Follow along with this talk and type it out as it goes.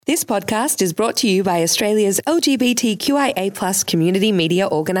This podcast is brought to you by Australia's LGBTQIA+ community media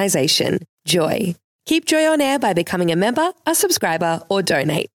organisation, Joy. Keep Joy on air by becoming a member, a subscriber, or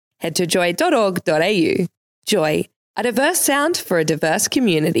donate. Head to joy.org.au. Joy, a diverse sound for a diverse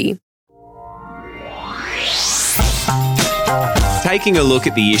community. Taking a look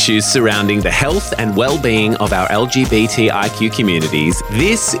at the issues surrounding the health and well-being of our LGBTIQ communities,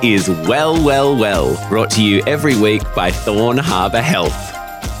 this is Well, brought to you every week by Thorn Harbour Health.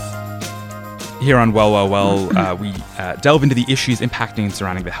 Here on Well, we delve into the issues impacting and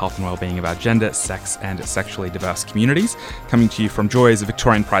surrounding the health and well-being of our gender, sex and sexually diverse communities. Coming to you from Joy's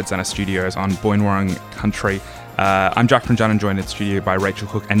Victorian Pride Centre studios on Boonwurrung country. I'm Jack from John and joined in the studio by Rachel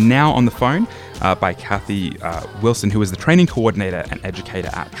Cook and now on the phone by Kathy Wilson, who is the training coordinator and educator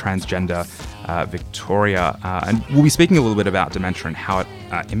at Transgender Victoria. And we'll be speaking a little bit about dementia and how it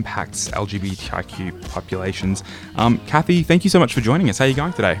impacts LGBTIQ populations. Kathy, thank you so much for joining us. How are you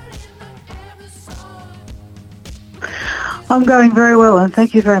going today? I'm going very well, and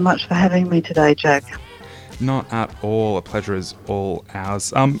thank you very much for having me today, Jack. Not at all. A pleasure is all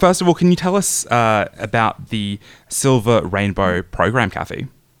ours. First of all, can you tell us about the Silver Rainbow program, Kathy?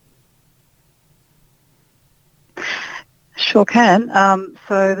 Sure can.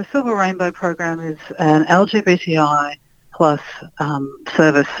 So the Silver Rainbow program is an LGBTI plus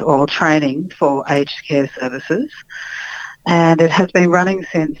service or training for aged care services. And it has been running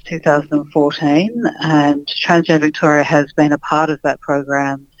since 2014, and Transgender Victoria has been a part of that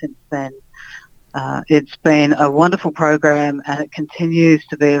program since then. It's been a wonderful program, and it continues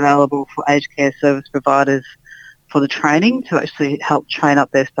to be available for aged care service providers for the training to actually help train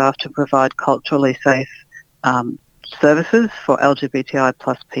up their staff to provide culturally safe services for LGBTI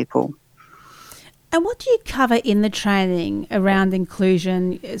plus people. And what do you cover in the training around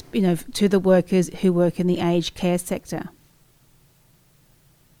inclusion, to the workers who work in the aged care sector?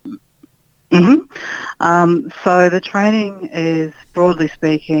 So the training is, broadly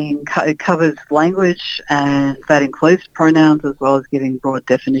speaking, it covers language, and that includes pronouns as well as giving broad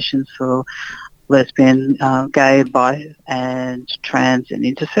definitions for lesbian, gay, bi and trans and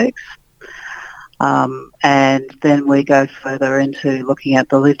intersex. And then we go further into looking at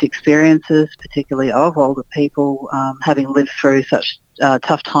the lived experiences, particularly of older people, having lived through such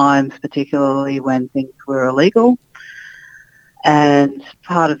tough times, particularly when things were illegal. And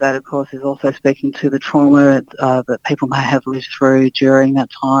part of that, of course, is also speaking to the trauma that people may have lived through during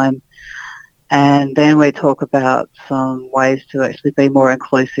that time. And then we talk about some ways to actually be more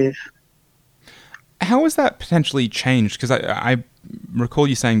inclusive. How has that potentially changed? Because I recall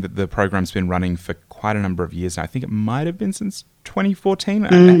you saying that the program's been running for quite a number of years now. I think it might have been since 2014.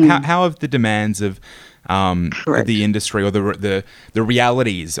 How have the demands of the industry or the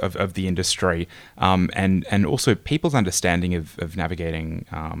realities of the industry and also people's understanding of navigating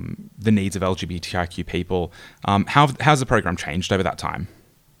the needs of LGBTIQ people, how's the program changed over that time?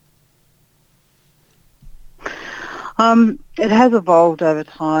 It has evolved over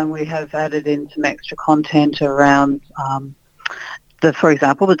time. We have added in some extra content around for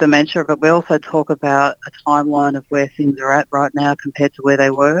example, the dementia, but we also talk about a timeline of where things are at right now compared to where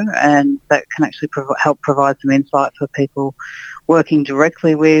they were, and that can actually help provide some insight for people working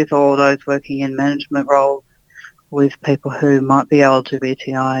directly with or those working in management roles with people who might be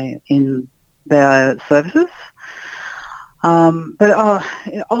LGBTI in their services. But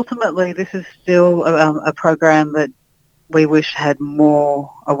ultimately, this is still a program that we wish had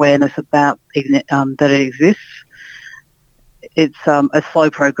more awareness about that it exists. It's a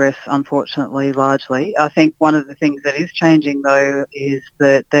slow progress, unfortunately, largely. I think one of the things that is changing, though, is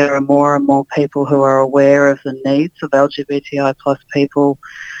that there are more and more people who are aware of the needs of LGBTI plus people,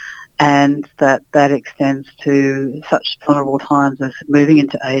 and that extends to such vulnerable times as moving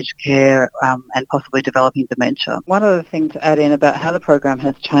into aged care and possibly developing dementia. One other thing to add in about how the program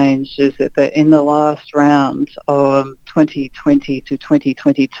has changed is that in the last round of 2020 to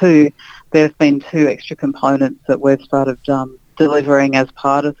 2022, there have been two extra components that we've started delivering as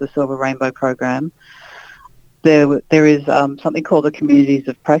part of the Silver Rainbow program. There is something called the Communities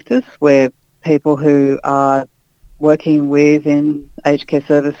of Practice, where people who are working within aged care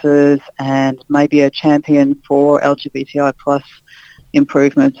services and maybe a champion for LGBTI plus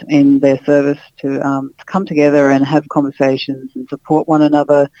improvement in their service to come together and have conversations and support one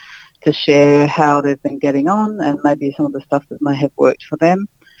another, to share how they've been getting on and maybe some of the stuff that may have worked for them.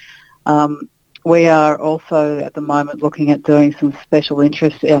 We are also at the moment looking at doing some special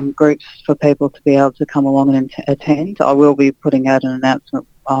interest groups for people to be able to come along and attend. I will be putting out an announcement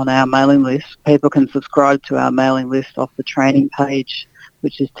on our mailing list. People can subscribe to our mailing list off the training page,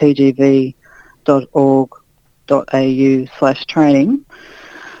 which is tgv.org.au/training.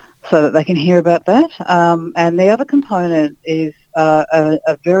 so that they can hear about that. And the other component is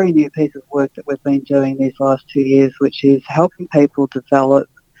a very new piece of work that we've been doing these last 2 years, which is helping people develop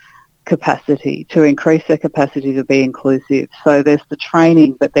capacity, to increase their capacity to be inclusive. So there's the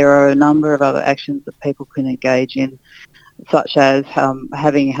training, but there are a number of other actions that people can engage in, such as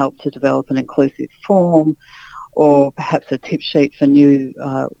having help to develop an inclusive form, or perhaps a tip sheet for new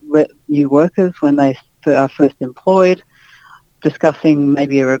workers when they are first employed, discussing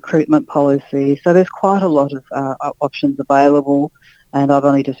maybe a recruitment policy. So there's quite a lot of options available, and I've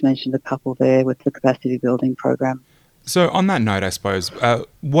only just mentioned a couple there with the capacity building program. So on that note, I suppose,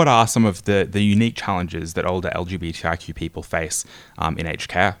 what are some of the unique challenges that older LGBTIQ people face in aged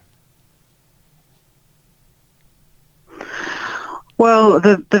care? Well,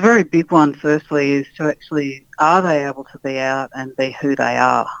 the very big one, firstly, is to actually, are they able to be out and be who they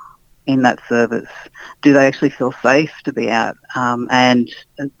are in that service? Do they actually feel safe to be out? And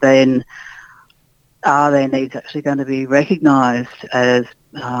then are their needs actually going to be recognised as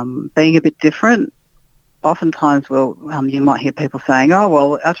being a bit different? Oftentimes, you might hear people saying, oh,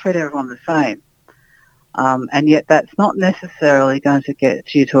 well, I treat everyone the same. And yet that's not necessarily going to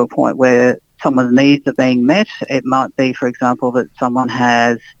get you to a point where someone's needs are being met. It might be, for example, that someone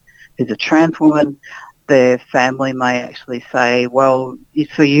who's a trans woman, their family may actually say, well,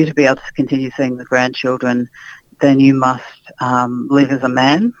 for you to be able to continue seeing the grandchildren, then you must live as a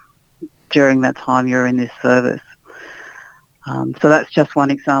man during that time you're in this service. So that's just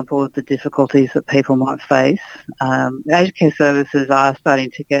one example of the difficulties that people might face. Aged care services are starting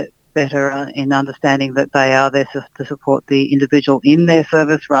to get better in understanding that they are there to support the individual in their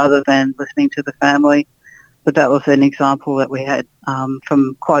service rather than listening to the family. But that was an example that we had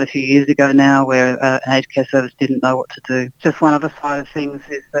from quite a few years ago now, where an aged care service didn't know what to do. Just one other side of things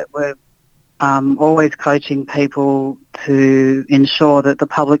is that we're always coaching people to ensure that the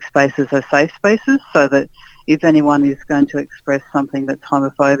public spaces are safe spaces, so that if anyone is going to express something that's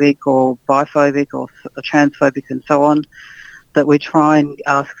homophobic or biphobic or transphobic and so on, that we try and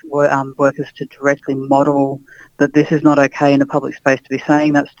ask workers to directly model that this is not okay in a public space to be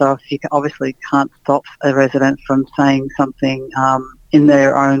saying that stuff. You obviously can't stop a resident from saying something in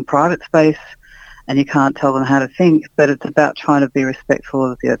their own private space, and you can't tell them how to think, but it's about trying to be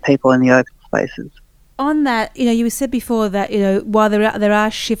respectful of the people in the open spaces. On that, you said before that, while there are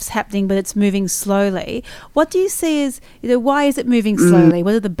shifts happening, but it's moving slowly. What do you see as, why is it moving slowly?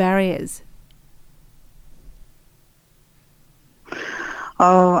 What are the barriers?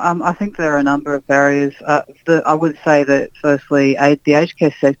 I think there are a number of barriers. I would say that, firstly, the aged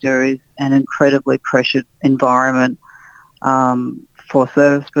care sector is an incredibly pressured environment for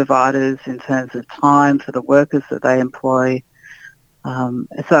service providers in terms of time for the workers that they employ.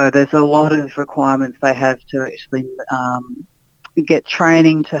 So there's a lot of requirements they have to actually get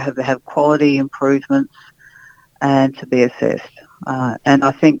training, to have quality improvements and to be assessed. And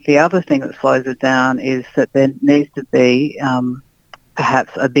I think the other thing that slows it down is that there needs to be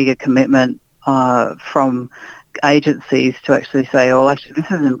perhaps a bigger commitment from agencies to actually say, oh, actually, this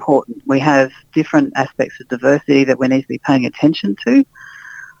is important. We have different aspects of diversity that we need to be paying attention to.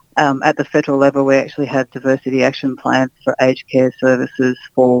 At the federal level, we actually have diversity action plans for aged care services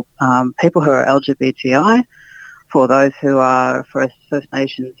for people who are LGBTI, for those who are First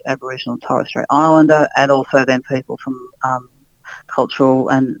Nations, Aboriginal and Torres Strait Islander, and also then people from cultural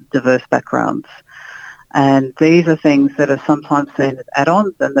and diverse backgrounds. And these are things that are sometimes seen as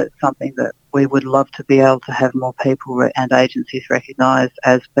add-ons, and that's something that we would love to be able to have more people and agencies recognise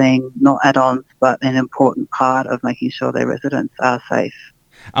as being not add-ons, but an important part of making sure their residents are safe.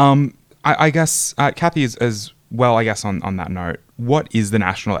 I guess, Kathy, as well, I guess on that note, what is the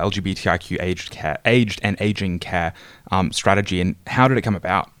National LGBTIQ aged and ageing care strategy, and how did it come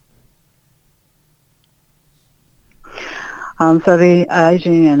about? So the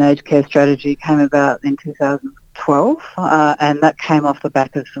Ageing and Aged Care Strategy came about in 2012, and that came off the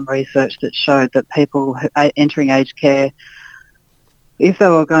back of some research that showed that people entering aged care, if they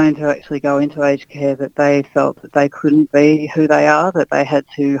were going to actually go into aged care, that they felt that they couldn't be who they are, that they had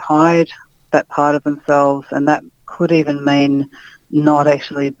to hide that part of themselves, and that could even mean not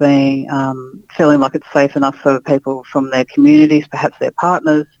actually being feeling like it's safe enough for people from their communities, perhaps their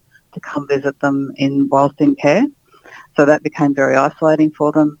partners, to come visit them whilst in care. So that became very isolating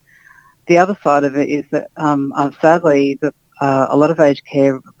for them. The other side of it is that, sadly, a lot of aged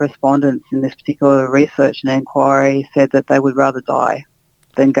care respondents in this particular research and inquiry said that they would rather die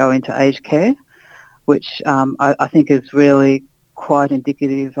than go into aged care, which I think is really quite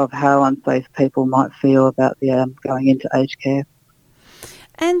indicative of how unsafe people might feel about going into aged care.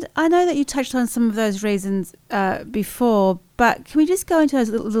 And I know that you touched on some of those reasons before, but can we just go into those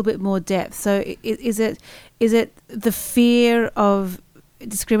a little bit more depth? So is it the fear of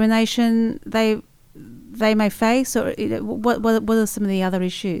discrimination they may face, or what are some of the other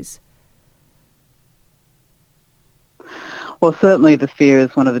issues? Well, certainly the fear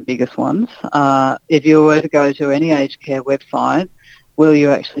is one of the biggest ones. If you were to go to any aged care website, will you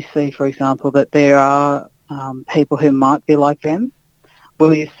actually see, for example, that there are people who might be like them?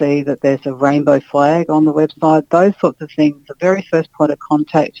 Will you see that there's a rainbow flag on the website? Those sorts of things, the very first point of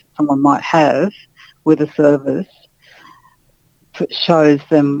contact someone might have with a service shows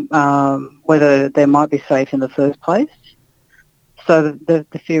them whether they might be safe in the first place. So the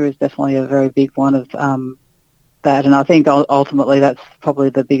fear is definitely a very big one of that, and I think ultimately that's probably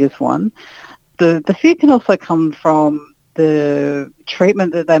the biggest one. The fear can also come from the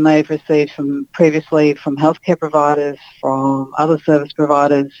treatment that they may have received previously from healthcare providers, from other service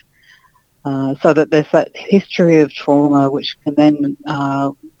providers, so that there's that history of trauma which can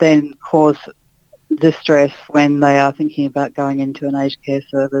then cause distress when they are thinking about going into an aged care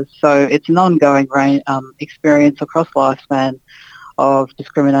service. So it's an ongoing experience across lifespan of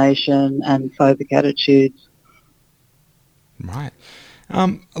discrimination and phobic attitudes. Right.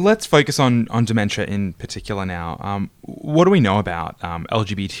 Let's focus on dementia in particular now. What do we know about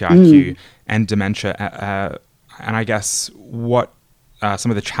LGBTIQ and dementia? And I guess what are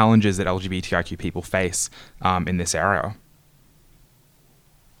some of the challenges that LGBTIQ people face in this area?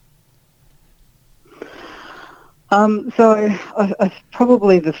 So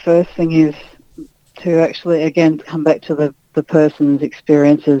probably the first thing is to actually, again, come back to the person's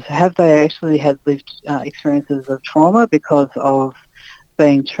experiences. Have they actually had lived experiences of trauma because of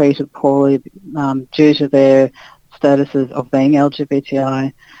being treated poorly due to their statuses of being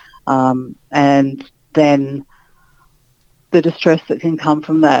LGBTI, and then the distress that can come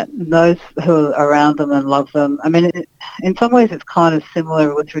from that. And those who are around them and love them. I mean, in some ways it's kind of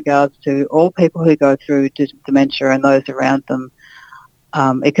similar with regards to all people who go through dementia and those around them.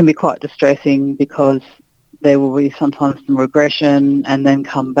 It can be quite distressing because there will be sometimes some regression and then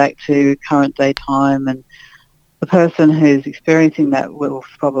come back to current day time, and the person who's experiencing that will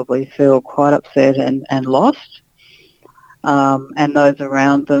probably feel quite upset and lost. And those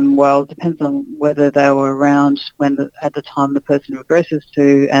around them, well, it depends on whether they were around at the time the person regresses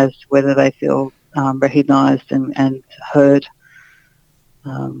to, as to whether they feel recognised and heard.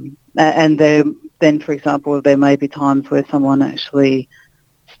 And then, for example, there may be times where someone actually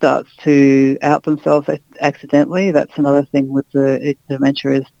starts to out themselves accidentally. That's another thing with the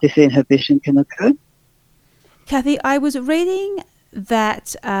dementia, is disinhibition can occur. Kathy, I was reading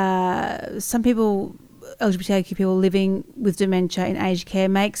that some people, LGBTIQ people living with dementia in aged care,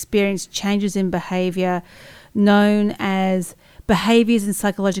 may experience changes in behaviour known as behaviours and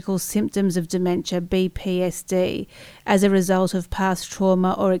psychological symptoms of dementia, BPSD, as a result of past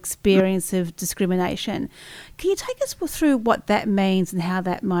trauma or experience of discrimination. Can you take us through what that means and how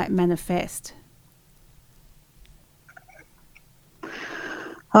that might manifest?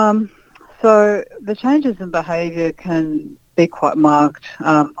 So the changes in behaviour can be quite marked.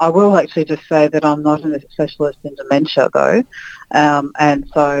 I will actually just say that I'm not a specialist in dementia, though, and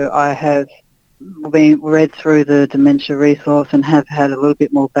so I have read through the dementia resource and have had a little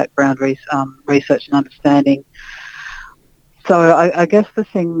bit more background research and understanding. So I guess the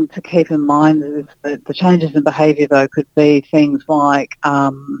thing to keep in mind is that the changes in behaviour, though, could be things like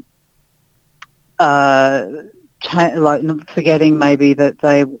forgetting maybe that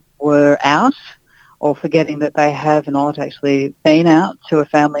they were out, or forgetting that they have not actually been out to a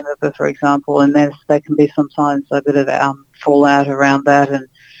family member, for example, and there can be sometimes a bit of fallout around that, and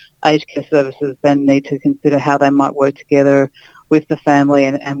aged care services then need to consider how they might work together with the family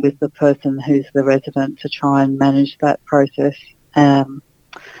and with the person who's the resident to try and manage that process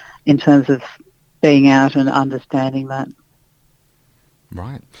in terms of being out and understanding that.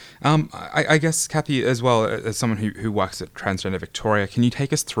 Right. I guess, Kathy, as well, as someone who works at Transgender Victoria, can you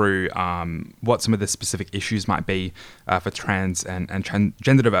take us through what some of the specific issues might be for trans and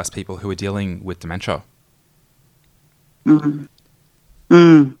gender diverse people who are dealing with dementia?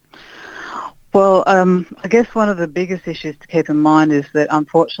 Well, I guess one of the biggest issues to keep in mind is that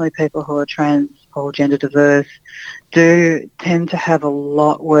unfortunately people who are trans or gender diverse do tend to have a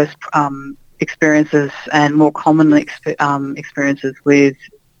lot worse experiences and more common experiences with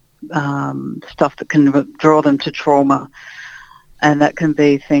stuff that can draw them to trauma. And that can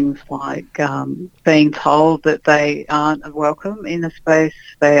be things like being told that they aren't welcome in a space,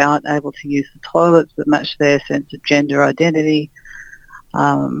 they aren't able to use the toilets that match their sense of gender identity,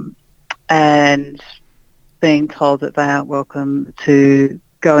 and being told that they aren't welcome to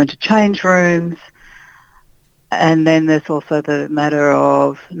go into change rooms. And then there's also the matter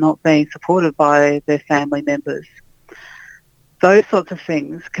of not being supported by their family members. Those sorts of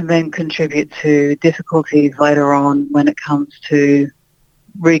things can then contribute to difficulties later on when it comes to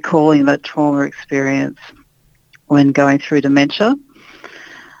recalling that trauma experience when going through dementia.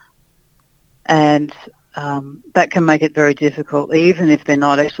 And that can make it very difficult. Even if they're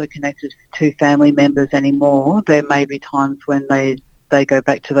not actually connected to family members anymore, there may be times when they go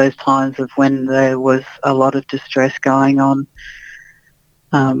back to those times of when there was a lot of distress going on.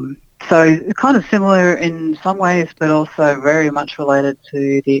 So kind of similar in some ways, but also very much related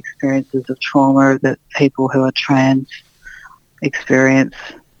to the experiences of trauma that people who are trans experience.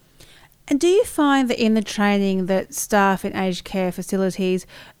 And do you find that in the training that staff in aged care facilities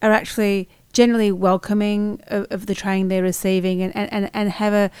are actually generally welcoming of the training they're receiving and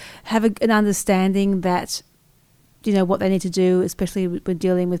have an understanding that, you know, what they need to do, especially when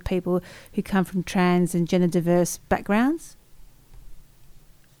dealing with people who come from trans and gender diverse backgrounds?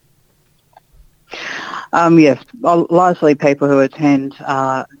 Yes, largely people who attend,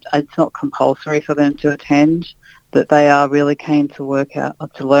 it's not compulsory for them to attend, that they are really keen to work out,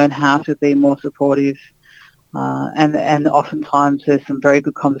 to learn how to be more supportive. And oftentimes there's some very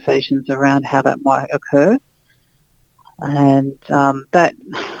good conversations around how that might occur. And that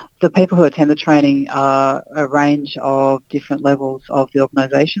the people who attend the training are a range of different levels of the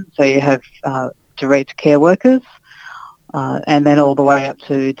organisation. So you have direct care workers, and then all the way up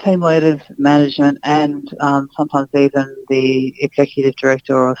to team leaders, management, and sometimes even the executive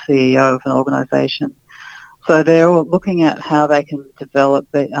director or CEO of an organisation. So they're all looking at how they can develop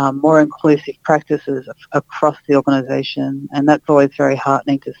more inclusive practices across the organisation, and that's always very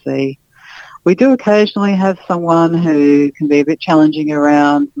heartening to see. We do occasionally have someone who can be a bit challenging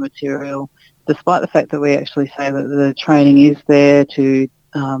around material, despite the fact that we actually say that the training is there to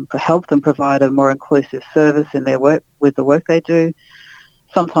help them provide a more inclusive service in their work, with the work they do.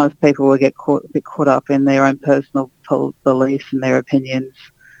 Sometimes people will get a bit caught up in their own personal beliefs and their opinions,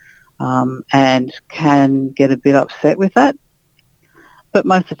 and can get a bit upset with that. But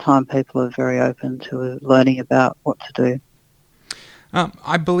most of the time people are very open to learning about what to do.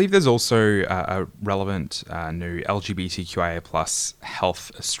 I believe there's also a relevant new LGBTQIA+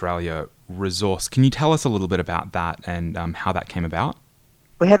 Health Australia resource. Can you tell us a little bit about that and how that came about?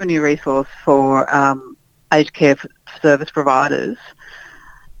 We have a new resource for aged care service providers,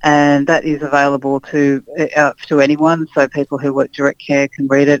 and that is available to anyone, so people who work direct care can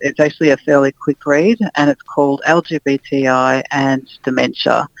read it. It's actually a fairly quick read, and it's called LGBTI and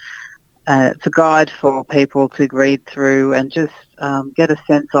Dementia. It's a guide for people to read through and just get a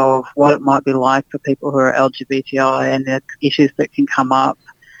sense of what it might be like for people who are LGBTI and the issues that can come up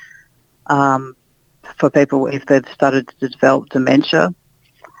for people if they've started to develop dementia.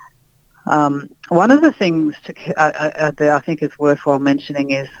 One of the things that I think is worthwhile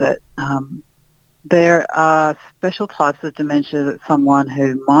mentioning is that there are special types of dementia that someone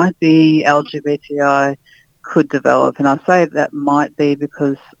who might be LGBTI could develop. And I say that might be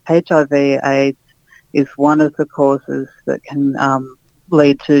because HIV/AIDS is one of the causes that can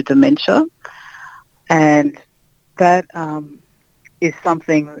lead to dementia. And that is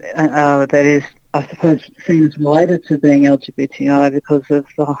something that is, I suppose, seems related to being LGBTI because of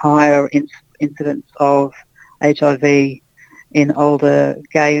the higher incidence of HIV in older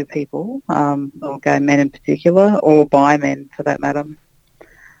gay people, or gay men in particular, or bi men for that matter.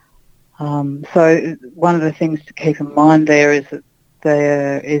 So one of the things to keep in mind there is that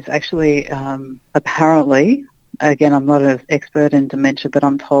there is actually apparently, again, I'm not an expert in dementia, but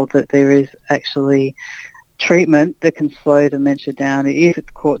I'm told that there is actually treatment that can slow dementia down if it's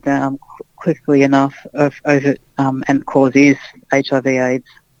caught down quickly enough and the cause is HIV/AIDS.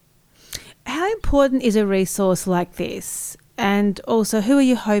 How important is a resource like this? And also, who are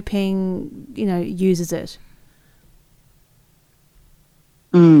you hoping, uses it?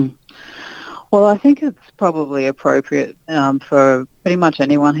 Well, I think it's probably appropriate for pretty much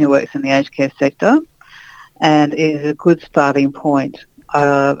anyone who works in the aged care sector, and is a good starting point.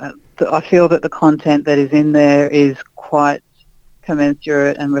 I feel that the content that is in there is quite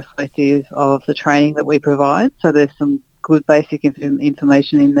commensurate and reflective of the training that we provide. So there's some good basic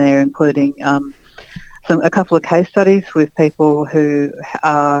information in there, including a couple of case studies with people who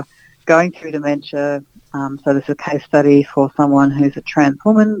are going through dementia. So there's a case study for someone who's a trans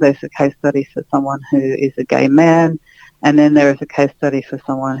woman, there's a case study for someone who is a gay man, and then there is a case study for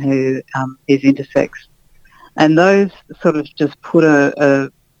someone who is intersex. And those sort of just put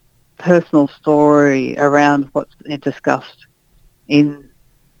a personal story around what's discussed in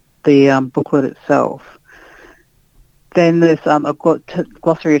the booklet itself. Then there's a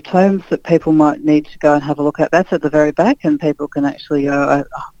glossary of terms that people might need to go and have a look at. That's at the very back, and people can actually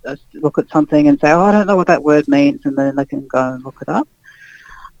look at something and say, oh, I don't know what that word means, and then they can go and look it up.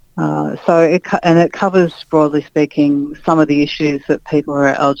 It covers, broadly speaking, some of the issues that people who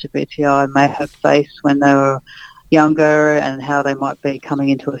are LGBTI may have faced when they were younger and how they might be coming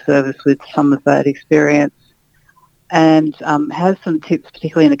into a service with some of that experience, and has some tips,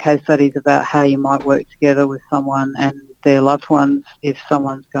 particularly in the case studies, about how you might work together with someone and their loved ones if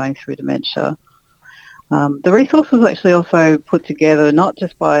someone's going through dementia. The resource was actually also put together not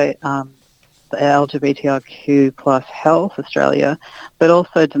just by the LGBTIQ plus Health Australia, but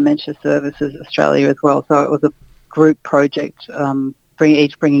also Dementia Services Australia as well. So it was a group project,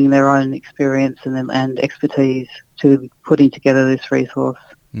 each bringing their own experience and expertise to putting together this resource.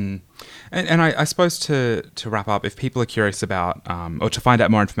 Mm. And I suppose to wrap up, if people are curious about or to find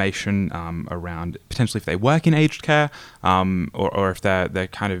out more information around potentially if they work in aged care or if they're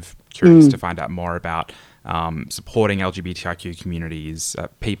kind of curious to find out more about supporting LGBTIQ communities,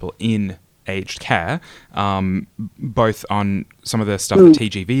 people in aged care, both on some of the stuff that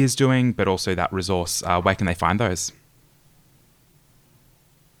TGV is doing, but also that resource, where can they find those?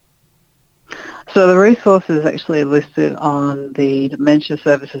 So the resource is actually listed on the Dementia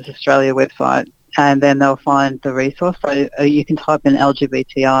Services Australia website, and then they'll find the resource. So you can type in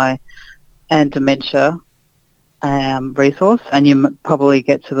LGBTI and dementia resource, and you probably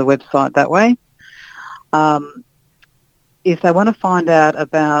get to the website that way. If they want to find out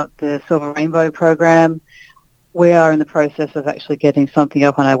about the Silver Rainbow program, we are in the process of actually getting something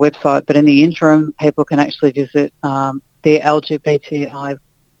up on our website, but in the interim, people can actually visit the LGBTIQ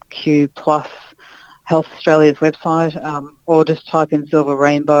plus Health Australia's website, or just type in Silver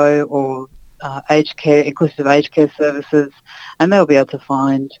Rainbow or aged care, inclusive aged care services, and they'll be able to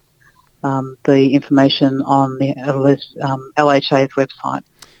find the information on the LHA's website.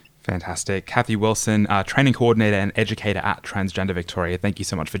 Fantastic. Kathy Wilson, Training Coordinator and Educator at Transgender Victoria, thank you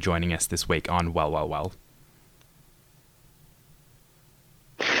so much for joining us this week on Well, Well, Well.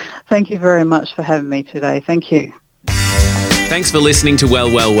 Thank you very much for having me today. Thank you. Thanks for listening to Well,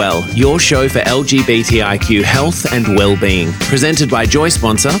 Well, Well, your show for LGBTIQ health and well-being, presented by Joy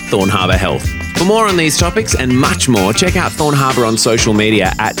sponsor Thorn Harbour Health. For more on these topics and much more, check out Thorn Harbour on social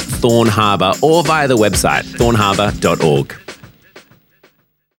media at Thorn Harbour or via the website thornharbour.org.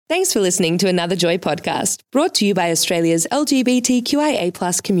 Thanks for listening to another Joy podcast, brought to you by Australia's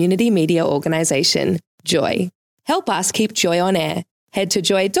LGBTQIA+ community media organisation, Joy. Help us keep Joy on air. Head to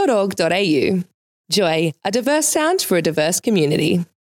joy.org.au. Joy, a diverse sound for a diverse community.